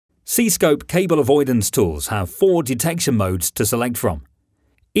C.Scope Cable Avoidance Tools have 4 detection modes to select from.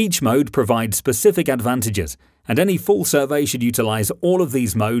 Each mode provides specific advantages, and any full survey should utilize all of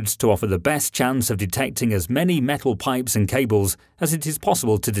these modes to offer the best chance of detecting as many metal pipes and cables as it is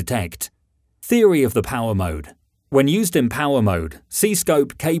possible to detect. Theory of the Power Mode. When used in Power Mode,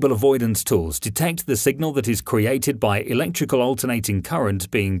 C.Scope Cable Avoidance Tools detect the signal that is created by electrical alternating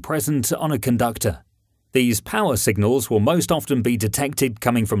current being present on a conductor. These power signals will most often be detected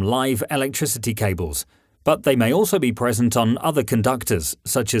coming from live electricity cables, but they may also be present on other conductors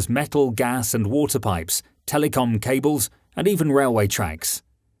such as metal, gas and water pipes, telecom cables, and even railway tracks.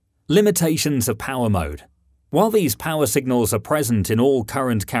 Limitations of Power Mode. While these power signals are present in all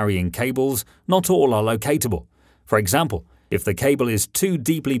current-carrying cables, not all are locatable. For example, if the cable is too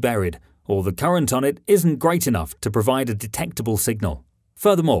deeply buried or the current on it isn't great enough to provide a detectable signal.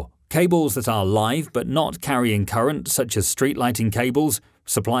 Furthermore, cables that are live but not carrying current, such as street lighting cables,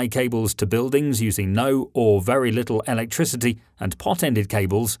 supply cables to buildings using no or very little electricity, and pot-ended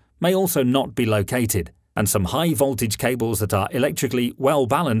cables, may also not be located, and some high-voltage cables that are electrically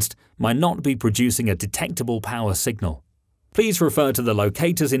well-balanced might not be producing a detectable power signal. Please refer to the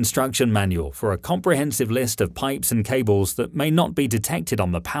locator's instruction manual for a comprehensive list of pipes and cables that may not be detected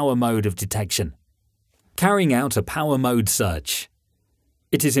on the power mode of detection. Carrying out a power mode search.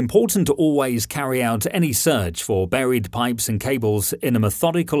 It is important to always carry out any search for buried pipes and cables in a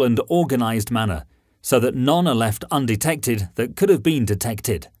methodical and organized manner, so that none are left undetected that could have been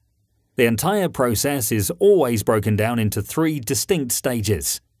detected. The entire process is always broken down into 3 distinct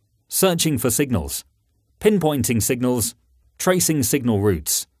stages: searching for signals, pinpointing signals, tracing signal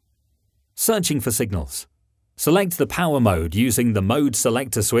routes. Searching for signals. Select the power mode using the mode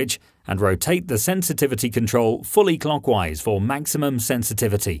selector switch and rotate the sensitivity control fully clockwise for maximum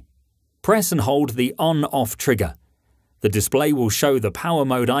sensitivity. Press and hold the on-off trigger. The display will show the power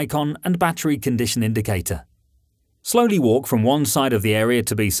mode icon and battery condition indicator. Slowly walk from one side of the area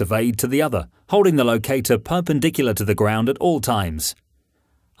to be surveyed to the other, holding the locator perpendicular to the ground at all times.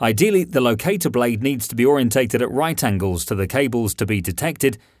 Ideally, the locator blade needs to be orientated at right angles to the cables to be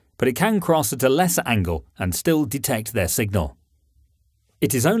detected, but it can cross at a lesser angle and still detect their signal.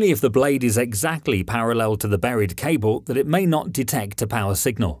 It is only if the blade is exactly parallel to the buried cable that it may not detect a power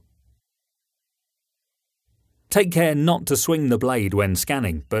signal. Take care not to swing the blade when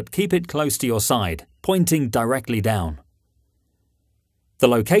scanning, but keep it close to your side, pointing directly down. The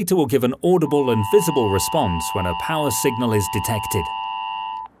locator will give an audible and visible response when a power signal is detected.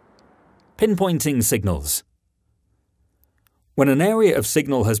 Pinpointing signals. When an area of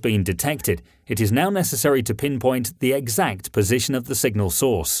signal has been detected, it is now necessary to pinpoint the exact position of the signal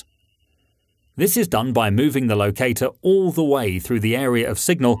source. This is done by moving the locator all the way through the area of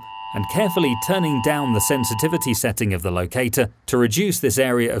signal and carefully turning down the sensitivity setting of the locator to reduce this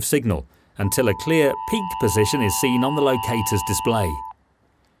area of signal until a clear peak position is seen on the locator's display.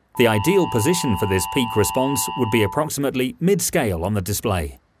 The ideal position for this peak response would be approximately mid-scale on the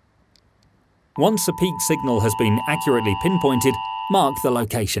display. Once a peak signal has been accurately pinpointed, mark the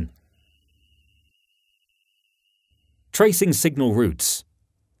location. Tracing signal routes.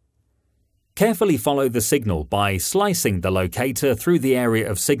 Carefully follow the signal by slicing the locator through the area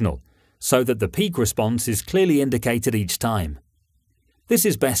of signal so that the peak response is clearly indicated each time. This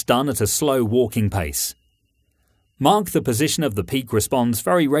is best done at a slow walking pace. Mark the position of the peak response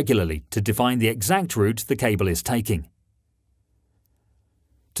very regularly to define the exact route the cable is taking.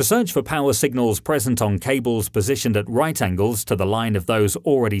 To search for power signals present on cables positioned at right angles to the line of those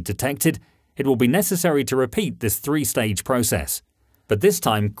already detected, it will be necessary to repeat this 3-stage process, but this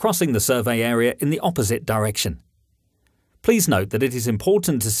time crossing the survey area in the opposite direction. Please note that it is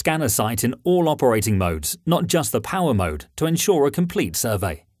important to scan a site in all operating modes, not just the power mode, to ensure a complete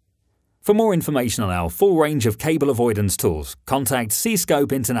survey. For more information on our full range of cable avoidance tools, contact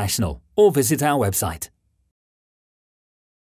C.Scope International or visit our website.